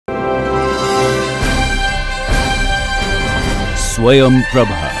Swayam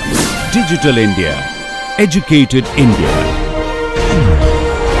Prabha. Digital India. Educated India.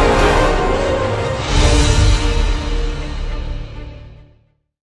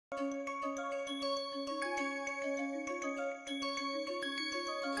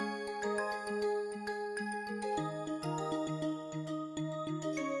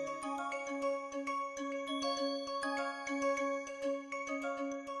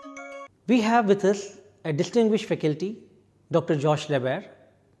 We have with us a distinguished faculty, Dr. Josh Lebert.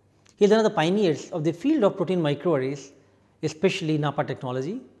 He is one of the pioneers of the field of protein microarrays, especially NAPA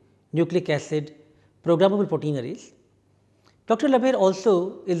technology, nucleic acid programmable protein arrays. Dr. Lebert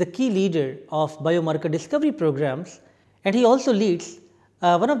also is the key leader of biomarker discovery programs, and he also leads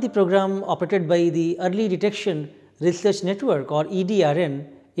one of the program operated by the Early Detection Research Network, or EDRN,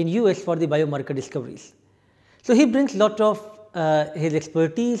 in US for the biomarker discoveries. So, he brings lot of his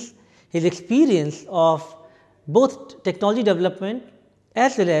expertise, his experience of both technology development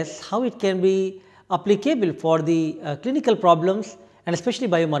as well as how it can be applicable for the clinical problems and especially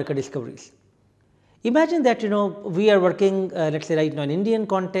biomarker discoveries. Imagine that we are working let us say right now in Indian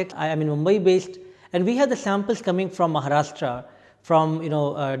context. I am in Mumbai based, and we have the samples coming from Maharashtra, from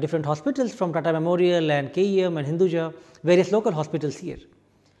different hospitals, from Tata Memorial and KEM and Hinduja, various local hospitals here.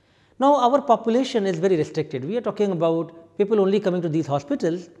 Now, our population is very restricted. We are talking about people only coming to these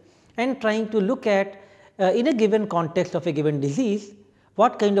hospitals and trying to look at in a given context of a given disease,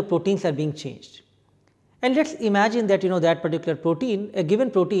 what kind of proteins are being changed. And let us imagine that that particular protein, a given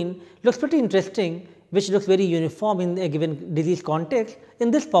protein looks pretty interesting, which looks very uniform in a given disease context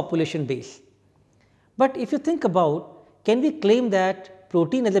in this population base. But if you think about, can we claim that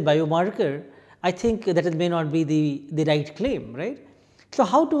protein as a biomarker? I think that it may not be the right claim, right. So,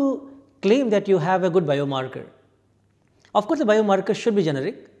 how to claim that you have a good biomarker? Of course, the biomarker should be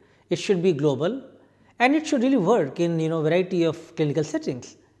generic, it should be global, and it should really work in variety of clinical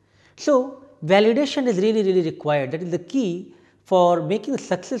settings. So, validation is really required. That is the key for making the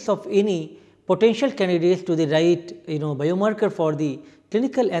success of any potential candidates to the right biomarker for the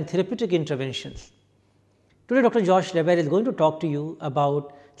clinical and therapeutic interventions. Today, Dr. Josh Lebert is going to talk to you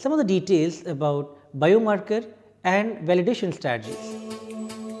about some of the details about biomarker and validation strategies.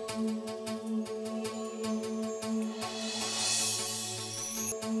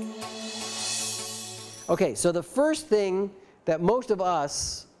 Okay, so the first thing that most of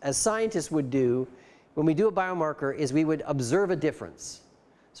us as scientists would do when we do a biomarker is we would observe a difference.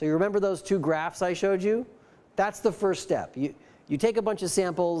 So you remember those two graphs I showed you? That's the first step. You take a bunch of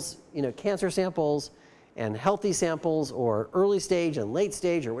samples, cancer samples and healthy samples, or early stage and late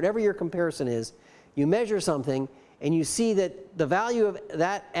stage, or whatever your comparison is. You measure something and you see that the value of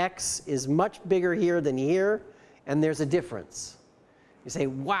that X is much bigger here than here, and there's a difference. You say,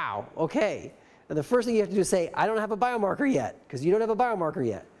 wow, okay. And the first thing you have to do is say, I don't have a biomarker yet, because you don't have a biomarker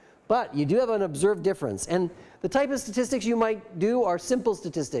yet. But you do have an observed difference. And the type of statistics you might do are simple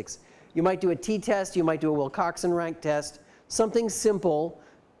statistics. You might do a t-test, you might do a Wilcoxon rank test, something simple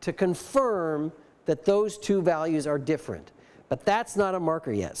to confirm that those two values are different. But that's not a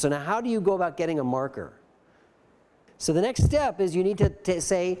marker yet. So now how do you go about getting a marker? So the next step is you need to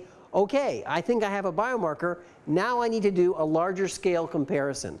say, okay, I think I have a biomarker. Now I need to do a larger scale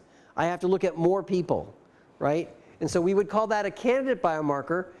comparison. I have to look at more people, right? And so we would call that a candidate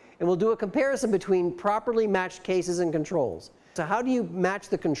biomarker, and we'll do a comparison between properly matched cases and controls. So how do you match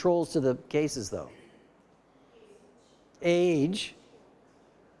the controls to the cases, though? Age,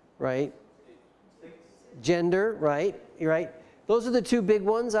 right? Gender, right? You're right. Those are the two big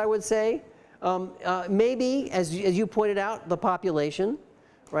ones, I would say. Maybe, as you pointed out, the population,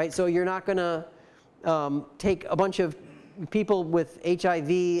 right? So you're not going to take a bunch of people with HIV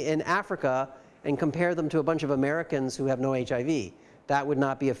in Africa and compare them to a bunch of Americans who have no HIV. That would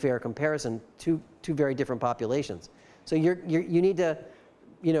not be a fair comparison. Two very different populations. So you need to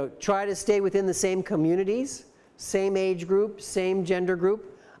try to stay within the same communities, same age group, same gender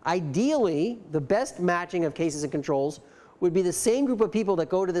group. Ideally, the best matching of cases and controls would be the same group of people that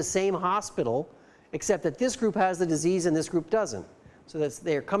go to the same hospital, except that this group has the disease and this group doesn't. So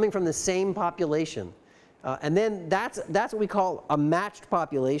they're coming from the same population. And then that's what we call a matched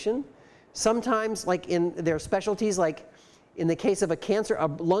population. Sometimes, like in their specialties, like in the case of a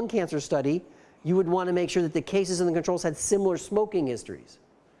lung cancer study, you would want to make sure that the cases and the controls had similar smoking histories,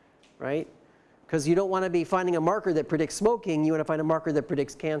 right? Because you don't want to be finding a marker that predicts smoking, you want to find a marker that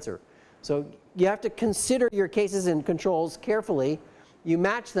predicts cancer. So you have to consider your cases and controls carefully, you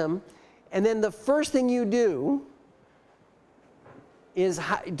match them, and then the first thing you do is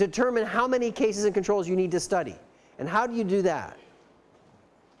determine how many cases and controls you need to study. And how do you do that?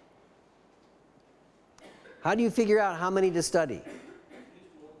 How do you figure out how many to study?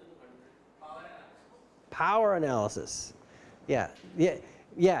 Power analysis. Yeah.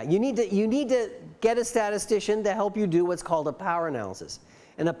 You need to get a statistician to help you do what's called a power analysis.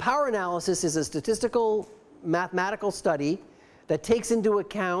 And a power analysis is a statistical mathematical study that takes into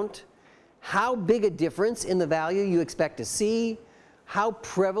account how big a difference in the value you expect to see, how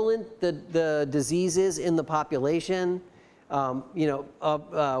prevalent the disease is in the population, how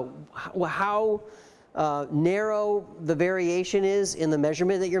narrow the variation is in the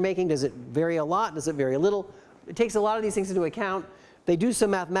measurement that you're making. Does it vary a lot? Does it vary a little? It takes a lot of these things into account. They do some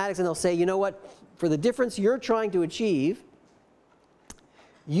mathematics and they'll say, you know what, for the difference you're trying to achieve,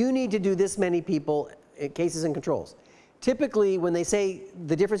 you need to do this many people, cases and controls. Typically, when they say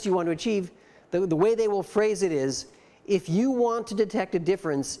the difference you want to achieve, the way they will phrase it is, if you want to detect a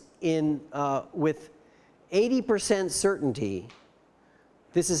difference in, with 80% certainty,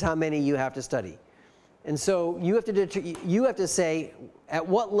 this is how many you have to study. And so you have to say at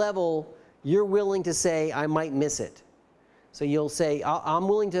what level you're willing to say I might miss it. So you'll say I'm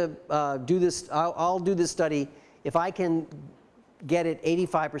willing to do this. I'll do this study if I can get it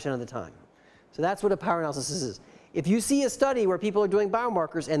 85% of the time. So that's what a power analysis is. If you see a study where people are doing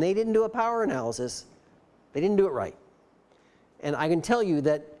biomarkers and they didn't do a power analysis, they didn't do it right. And I can tell you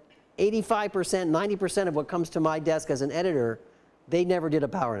that 85%, 90% of what comes to my desk as an editor, they never did a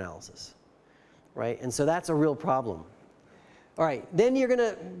power analysis, right? And so that's a real problem. All right, then you're going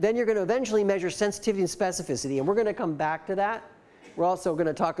to eventually measure sensitivity and specificity, and we're going to come back to that. We're also going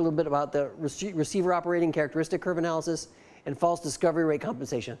to talk a little bit about the receiver operating characteristic curve analysis and false discovery rate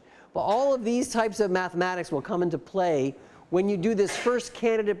compensation. But all of these types of mathematics will come into play when you do this first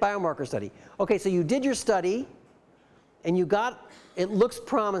candidate biomarker study. Okay, so you did your study, and it looks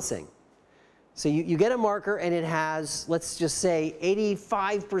promising. So you get a marker, and it has, let's just say,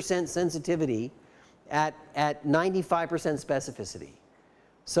 85% sensitivity at 95% specificity.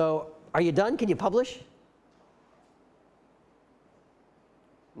 So are you done? Can you publish?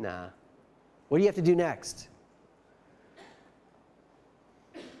 Nah. What do you have to do next?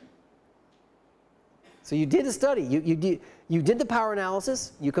 So you did a study. You did the power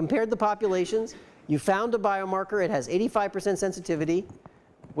analysis. You compared the populations. You found a biomarker. It has 85% sensitivity.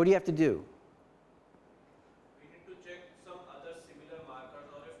 What do you have to do? We need to check some other similar markers,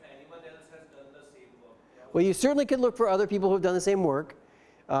 or if anyone else has done the same work. Yeah. Well, you certainly could look for other people who have done the same work.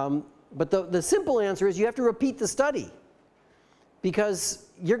 But the simple answer is you have to repeat the study, because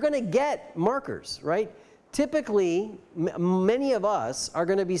you're going to get markers, right? Typically, many of us are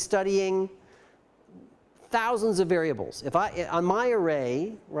going to be studying thousands of variables. On my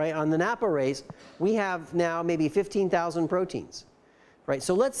array, right, on the NAP arrays, we have now maybe 15,000 proteins, right?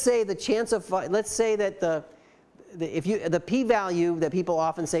 So let's say the chance of, let's say that the p-value that people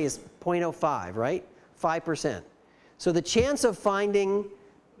often say is 0.05, right? 5%. So the chance of finding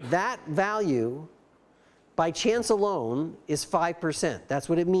that value by chance alone is 5%. That's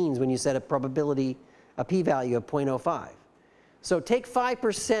what it means when you set a probability, a p-value of 0.05. So take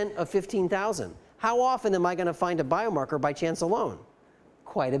 5% of 15,000. How often am I going to find a biomarker by chance alone?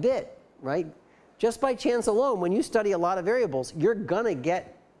 Quite a bit, right? Just by chance alone, when you study a lot of variables, you're going to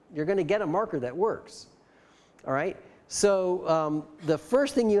get a marker that works. All right? So the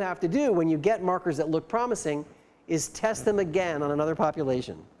first thing you have to do when you get markers that look promising is test them again on another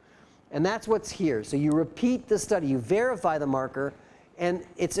population. And that's what's here. So you repeat the study, you verify the marker, and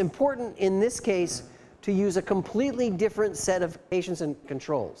it's important in this case to use a completely different set of patients and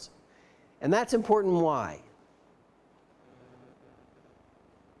controls. And that's important. Why?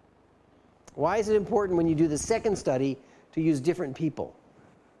 Why is it important when you do the second study to use different people?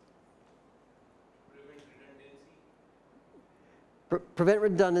 Prevent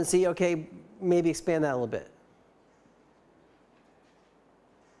redundancy. Okay, maybe expand that a little bit.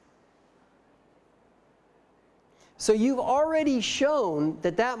 So you've already shown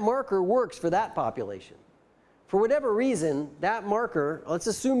that that marker works for that population. For whatever reason, that marker, let's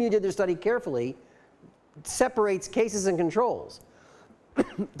assume you did the study carefully, separates cases and controls.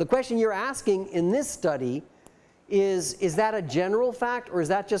 The question you're asking in this study is that a general fact, or is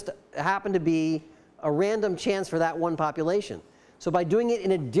that just happen to be a random chance for that one population? So by doing it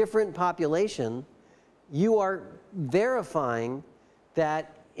in a different population, you are verifying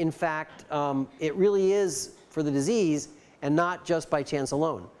that, in fact, it really is for the disease and not just by chance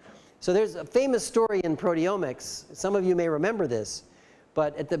alone. So there's a famous story in proteomics. Some of you may remember this.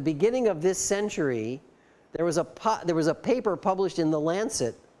 But at the beginning of this century, there was a paper published in The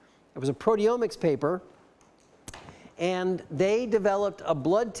Lancet. It was a proteomics paper. And they developed a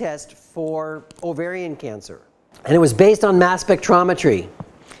blood test for ovarian cancer. And it was based on mass spectrometry.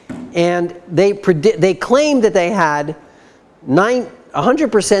 And they claimed that they had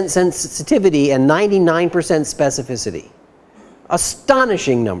 100% sensitivity and 99% specificity.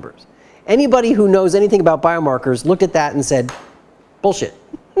 Astonishing numbers. Anybody who knows anything about biomarkers looked at that and said, bullshit.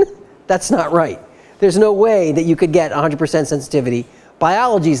 That's not right. There's no way that you could get 100% sensitivity.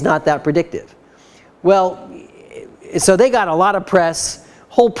 Biology is not that predictive. Well, so they got a lot of press.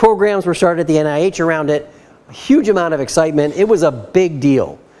 Whole programs were started at the NIH around it. A huge amount of excitement. It was a big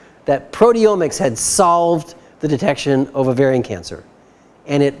deal that proteomics had solved the detection of ovarian cancer.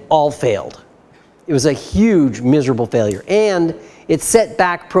 And it all failed. It was a huge, miserable failure. And it set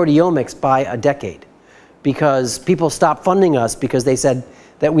back proteomics by a decade because people stopped funding us because they said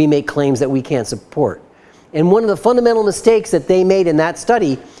that we make claims that we can't support. And one of the fundamental mistakes that they made in that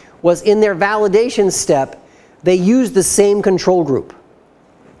study was in their validation step, they used the same control group.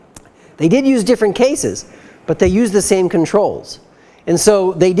 They did use different cases, but they used the same controls. And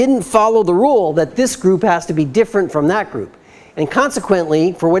so they didn't follow the rule that this group has to be different from that group. And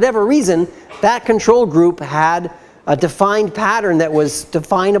consequently, for whatever reason, that control group had a defined pattern that was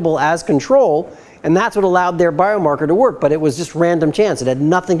definable as control, and that's what allowed their biomarker to work. But it was just random chance. It had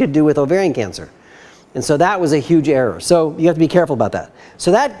nothing to do with ovarian cancer. And so that was a huge error. So you have to be careful about that.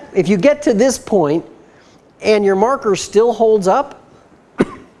 So that, if you get to this point and your marker still holds up,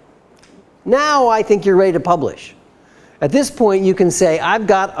 now I think you're ready to publish. At this point, you can say, I've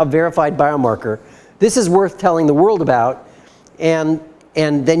got a verified biomarker. This is worth telling the world about. And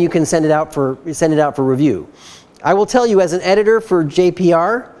then you can send it out for review. I will tell you, as an editor for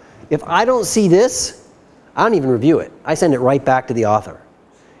JPR, if I don't see this, I don't even review it. I send it right back to the author.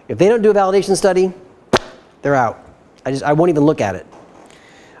 If they don't do a validation study, they're out. I won't even look at it.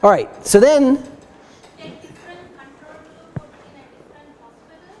 All right, so then.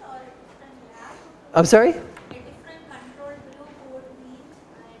 I'm sorry?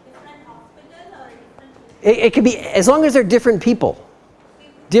 It could be, as long as they're different people.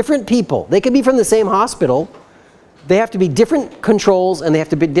 Different people. They could be from the same hospital. They have to be different controls and they have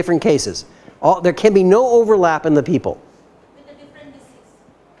to be different cases. There can be no overlap in the people. With a different disease?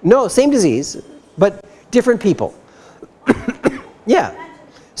 No, same disease, but different people. Yeah.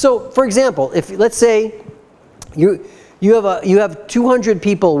 So, for example, if let's say you have 200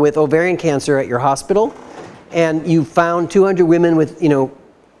 people with ovarian cancer at your hospital, and you found 200 women with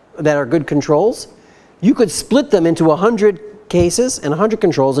that are good controls, you could split them into 100 cases and 100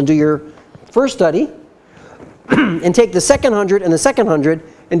 controls and do your first study, and take the second 100 and the second 100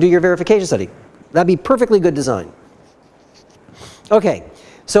 and do your verification study. That'd be perfectly good design. Okay,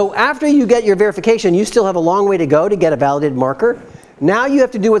 so after you get your verification, you still have a long way to go to get a validated marker. Now you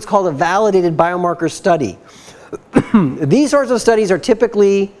have to do what's called a validated biomarker study. These sorts of studies are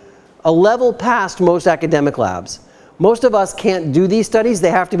typically a level past most academic labs. Most of us can't do these studies. They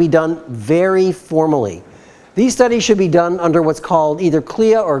have to be done very formally. These studies should be done under what's called either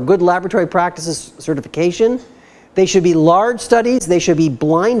CLIA or Good Laboratory Practices certification. They should be large studies. They should be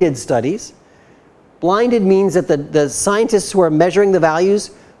blinded studies. Blinded means that the scientists who are measuring the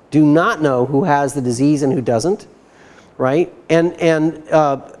values do not know who has the disease and who doesn't, right? And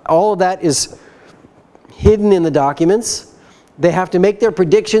all of that is hidden in the documents. They have to make their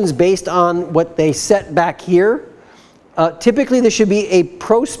predictions based on what they set back here. Typically, there should be a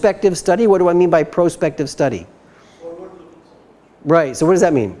prospective study. What do I mean by prospective study? Right, so what does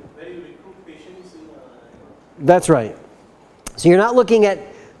that mean? That's right. So you're not looking at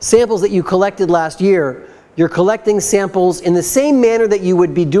samples that you collected last year. You're collecting samples in the same manner that you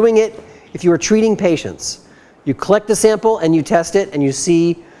would be doing it if you were treating patients. You collect the sample and you test it and you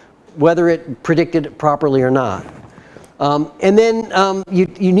see whether it predicted properly or not. And then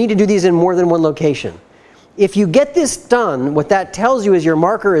you need to do these in more than one location. If you get this done, what that tells you is your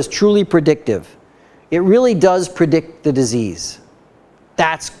marker is truly predictive. It really does predict the disease.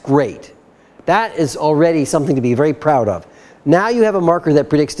 That's great. That is already something to be very proud of. Now you have a marker that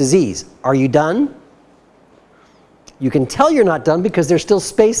predicts disease. Are you done? You can tell you're not done because there's still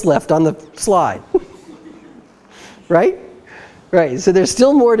space left on the slide. Right? Right, so there's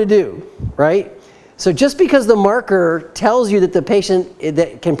still more to do, right? So just because the marker tells you that the patient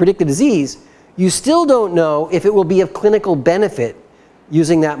that can predict the disease, you still don't know if it will be of clinical benefit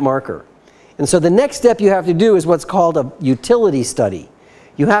using that marker. And so the next step you have to do is what's called a utility study.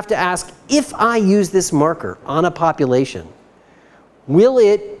 You have to ask, if I use this marker on a population, will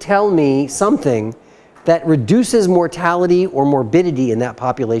it tell me something that reduces mortality or morbidity in that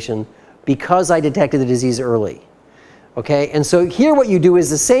population because I detected the disease early? Okay, and so here what you do is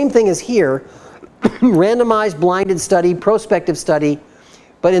the same thing as here, randomized blinded study, prospective study,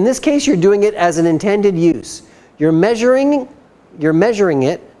 but in this case you're doing it as an intended use. You're measuring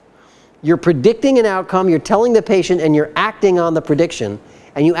it, You're predicting an outcome, you're telling the patient, and you're acting on the prediction.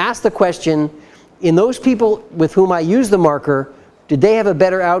 And you ask the question, in those people with whom I use the marker, did they have a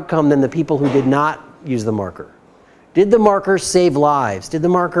better outcome than the people who did not use the marker? Did the marker save lives? Did the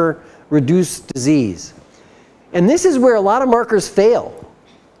marker reduce disease? And this is where a lot of markers fail.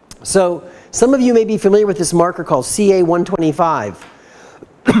 So some of you may be familiar with this marker called CA-125,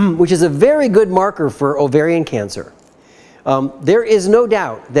 which is a very good marker for ovarian cancer. There is no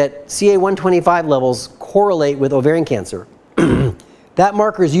doubt that CA-125 levels correlate with ovarian cancer. That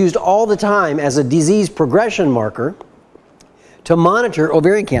marker is used all the time as a disease progression marker to monitor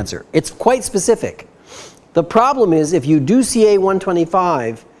ovarian cancer. It's quite specific. The problem is if you do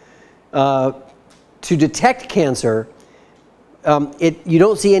CA-125 to detect cancer, you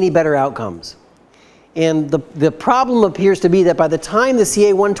don't see any better outcomes. And the problem appears to be that by the time the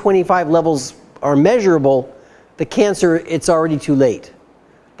CA-125 levels are measurable, the cancer, it's already too late.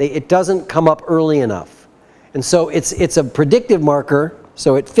 It doesn't come up early enough. And so it's a predictive marker,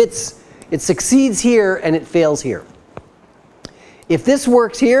 so it succeeds here and it fails here. If this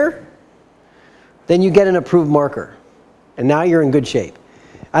works here, then you get an approved marker. And now you're in good shape.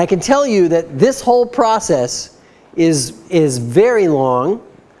 I can tell you that this whole process is very long,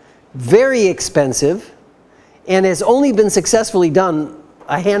 very expensive, and has only been successfully done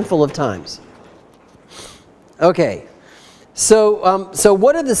a handful of times. Okay, so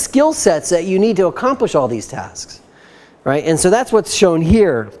what are the skill sets that you need to accomplish all these tasks? Right, and so that's what's shown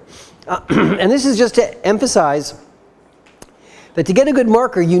here. And this is just to emphasize that to get a good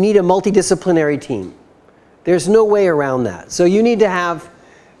marker, you need a multidisciplinary team. There's no way around that. So you need to have,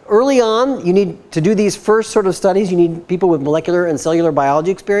 early on, you need to do these first sort of studies, you need people with molecular and cellular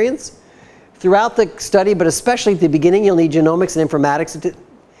biology experience. Throughout the study, but especially at the beginning, you'll need genomics and informatics.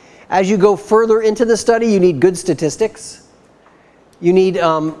 As you go further into the study, you need good statistics. You need,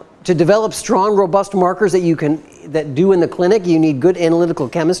 to develop strong, robust markers that do in the clinic, you need good analytical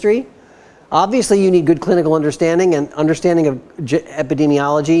chemistry. Obviously, you need good clinical understanding and understanding of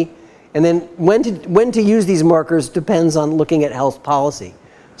epidemiology. And then when to use these markers depends on looking at health policy.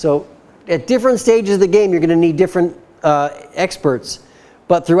 So at different stages of the game, you're going to need different experts.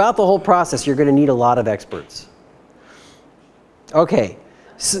 But throughout the whole process, you're going to need a lot of experts. Okay.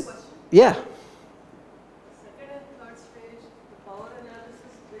 So, yeah. Second and third stage, the power analysis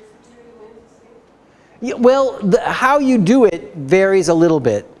basically remains the same? Yeah, well, how you do it varies a little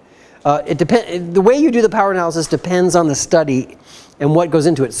bit. The way you do the power analysis depends on the study and what goes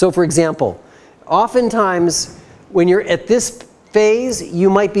into it. So for example, oftentimes when you're at this phase, you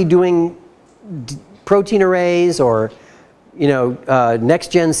might be doing protein arrays or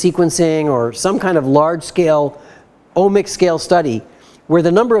next-gen sequencing or some kind of large-scale, omics-scale study where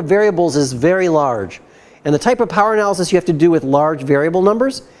the number of variables is very large. And the type of power analysis you have to do with large variable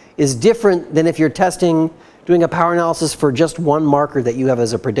numbers is different than if you're doing a power analysis for just one marker that you have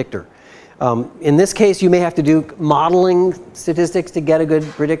as a predictor. In this case, you may have to do modeling statistics to get a good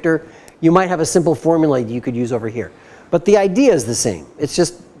predictor. You might have a simple formula you could use over here. But the idea is the same. It's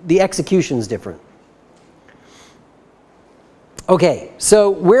just the execution is different. Okay, so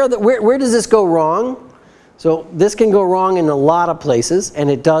where does this go wrong? So this can go wrong in a lot of places, and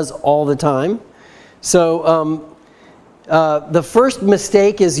it does all the time. So the first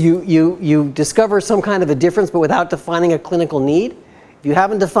mistake is you discover some kind of a difference, but without defining a clinical need. If you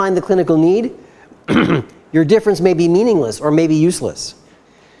haven't defined the clinical need, your difference may be meaningless or may be useless.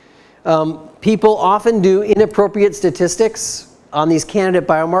 People often do inappropriate statistics on these candidate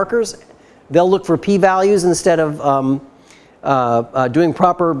biomarkers. They'll look for p-values instead of doing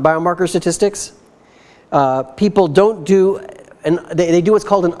proper biomarker statistics. People don't do, they do what's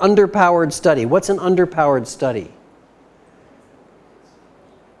called an underpowered study. What's an underpowered study?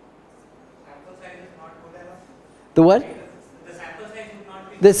 The what? The sample size would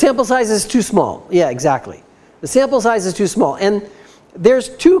not be. The sample size is too small. Yeah, exactly. The sample size is too small. And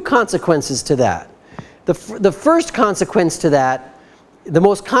there's two consequences to that. The first consequence to that, the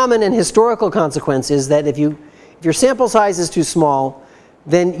most common and historical consequence is that if your sample size is too small,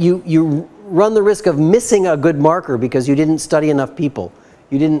 then you run the risk of missing a good marker because you didn't study enough people.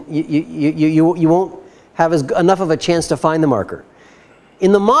 You won't have enough of a chance to find the marker.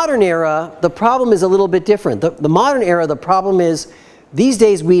 In the modern era, the problem is a little bit different. The modern era, the problem is these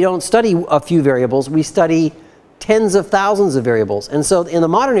days we don't study a few variables, we study tens of thousands of variables. And so in the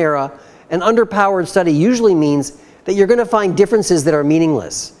modern era, an underpowered study usually means that you're going to find differences that are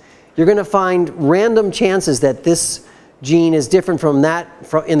meaningless. You're going to find random chances that this gene is different from that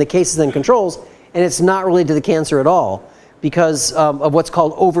in the cases and controls, and it's not related to the cancer at all because of what's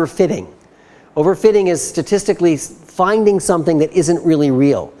called overfitting. Overfitting is statistically finding something that isn't really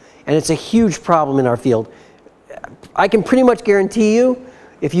real. And it's a huge problem in our field. I can pretty much guarantee you,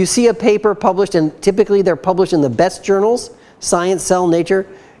 if you see a paper published, and typically they're published in the best journals, Science, Cell, Nature,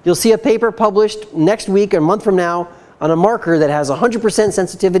 you'll see a paper published next week or a month from now on a marker that has 100%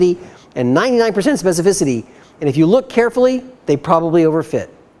 sensitivity and 99% specificity. And if you look carefully, they probably overfit,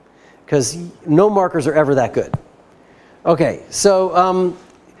 because no markers are ever that good. Okay, so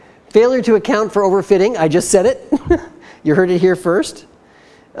failure to account for overfitting, I just said it. You heard it here first.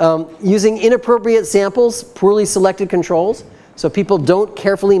 Using inappropriate samples, poorly selected controls, so people don't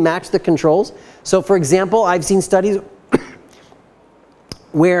carefully match the controls. So for example, I've seen studies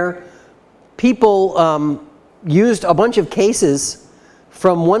where people used a bunch of cases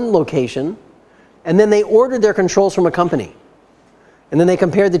from one location, and then they ordered their controls from a company. And then they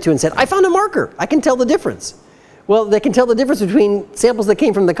compared the two and said, I found a marker. I can tell the difference. Well, they can tell the difference between samples that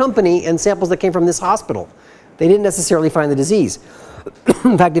came from the company and samples that came from this hospital. They didn't necessarily find the disease.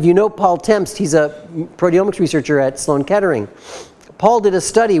 In fact, if you know Paul Tempst, he's a proteomics researcher at Sloan Kettering. Paul did a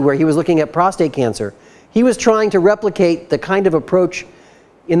study where he was looking at prostate cancer. He was trying to replicate the kind of approach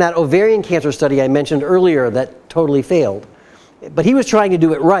in that ovarian cancer study I mentioned earlier that totally failed. But he was trying to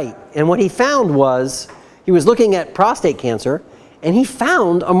do it right. And what he found was, he was looking at prostate cancer, and he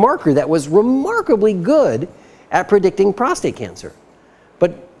found a marker that was remarkably good at predicting prostate cancer.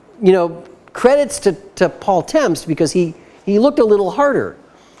 But, you know, credits to Paul Tempst, because he looked a little harder.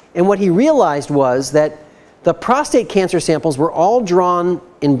 And what he realized was that the prostate cancer samples were all drawn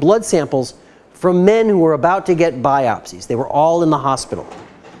in blood samples from men who were about to get biopsies. They were all in the hospital,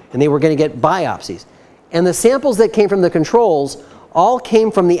 and they were going to get biopsies. And the samples that came from the controls all came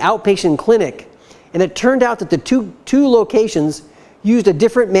from the outpatient clinic. And it turned out that the two locations used a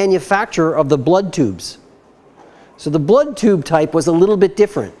different manufacturer of the blood tubes. So the blood tube type was a little bit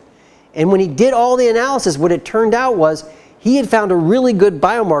different. And when he did all the analysis, what it turned out was he had found a really good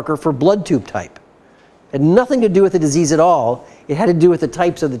biomarker for blood tube type. It had nothing to do with the disease at all. It had to do with the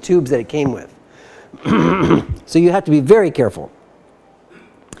types of the tubes that it came with. So you have to be very careful.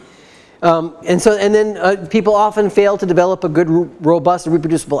 And then people often fail to develop a good, robust, and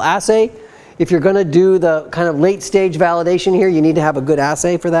reproducible assay. If you're going to do the kind of late stage validation here, you need to have a good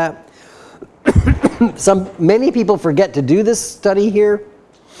assay for that. Many people forget to do this study here,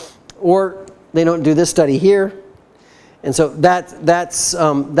 or they don't do this study here. And so that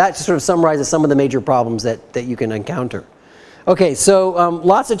sort of summarizes some of the major problems that you can encounter. Okay, so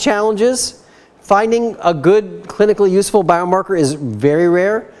lots of challenges. Finding a good clinically useful biomarker is very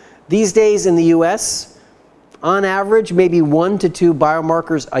rare. These days in the US, on average, maybe 1 to 2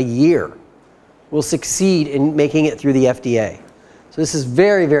 biomarkers a year will succeed in making it through the FDA. So this is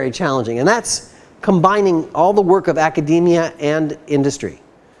very, very challenging. And that's combining all the work of academia and industry.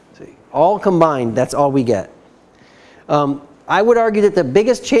 So all combined, that's all we get. I would argue that the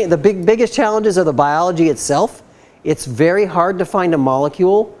biggest challenges are the biology itself. It's very hard to find a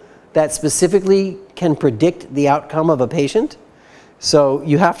molecule that specifically can predict the outcome of a patient. So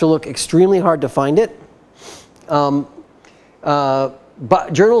you have to look extremely hard to find it.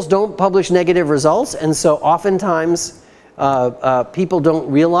 But journals don't publish negative results, and so oftentimes people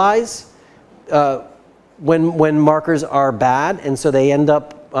don't realize when markers are bad, and so they end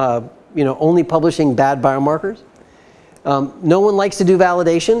up only publishing bad biomarkers. No one likes to do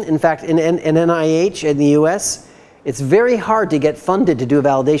validation. In fact, in NIH in the US, it's very hard to get funded to do a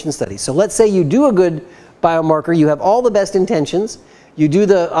validation study. So let's say you do a good biomarker, you have all the best intentions, you do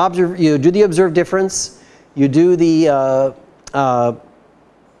the observed difference, you do the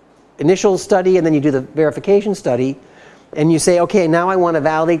initial study, and then you do the verification study, and you say, okay, now I want to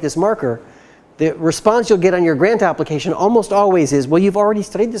validate this marker. The response you'll get on your grant application almost always is, well, you've already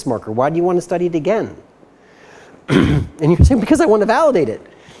studied this marker. Why do you want to study it again? And you're saying, because I want to validate it.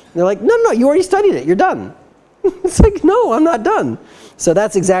 And they're like, no, you already studied it. You're done. It's like, no, I'm not done. So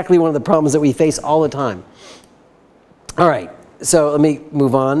that's exactly one of the problems that we face all the time. All right, so let me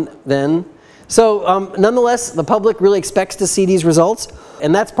move on then. So nonetheless, the public really expects to see these results.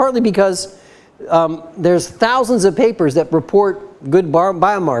 And that's partly because there's thousands of papers that report good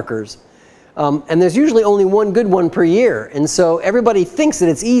biomarkers. And there's usually only one good one per year. And so everybody thinks that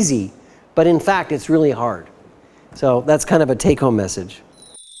it's easy, but in fact, it's really hard. So that's kind of a take-home message.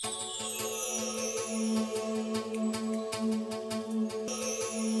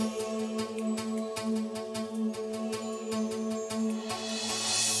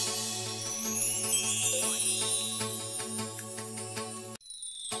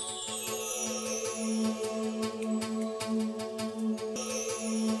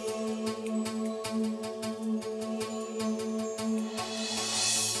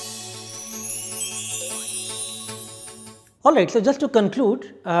 All right, so just to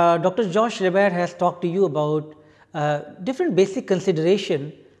conclude, Dr. Josh Lebert has talked to you about different basic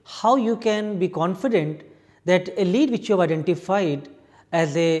consideration how you can be confident that a lead which you have identified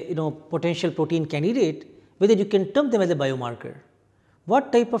as a potential protein candidate, whether you can term them as a biomarker.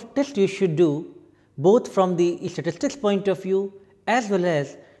 What type of test you should do both from the statistics point of view as well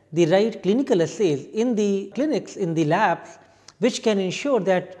as the right clinical assays in the clinics, in the labs, which can ensure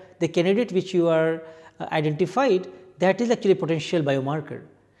that the candidate which you are identified, that is actually a potential biomarker.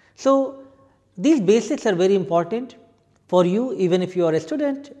 So, these basics are very important for you, even if you are a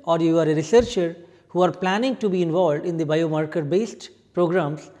student or you are a researcher who are planning to be involved in the biomarker based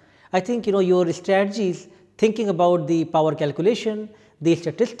programs. I think your strategies, thinking about the power calculation, the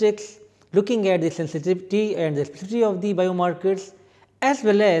statistics, looking at the sensitivity and the specificity of the biomarkers, as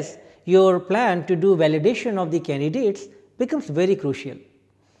well as your plan to do validation of the candidates becomes very crucial.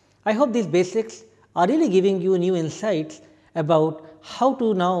 I hope these basics are really giving you new insights about how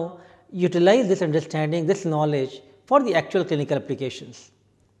to now utilize this understanding, this knowledge for the actual clinical applications.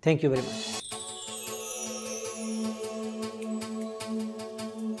 Thank you very much.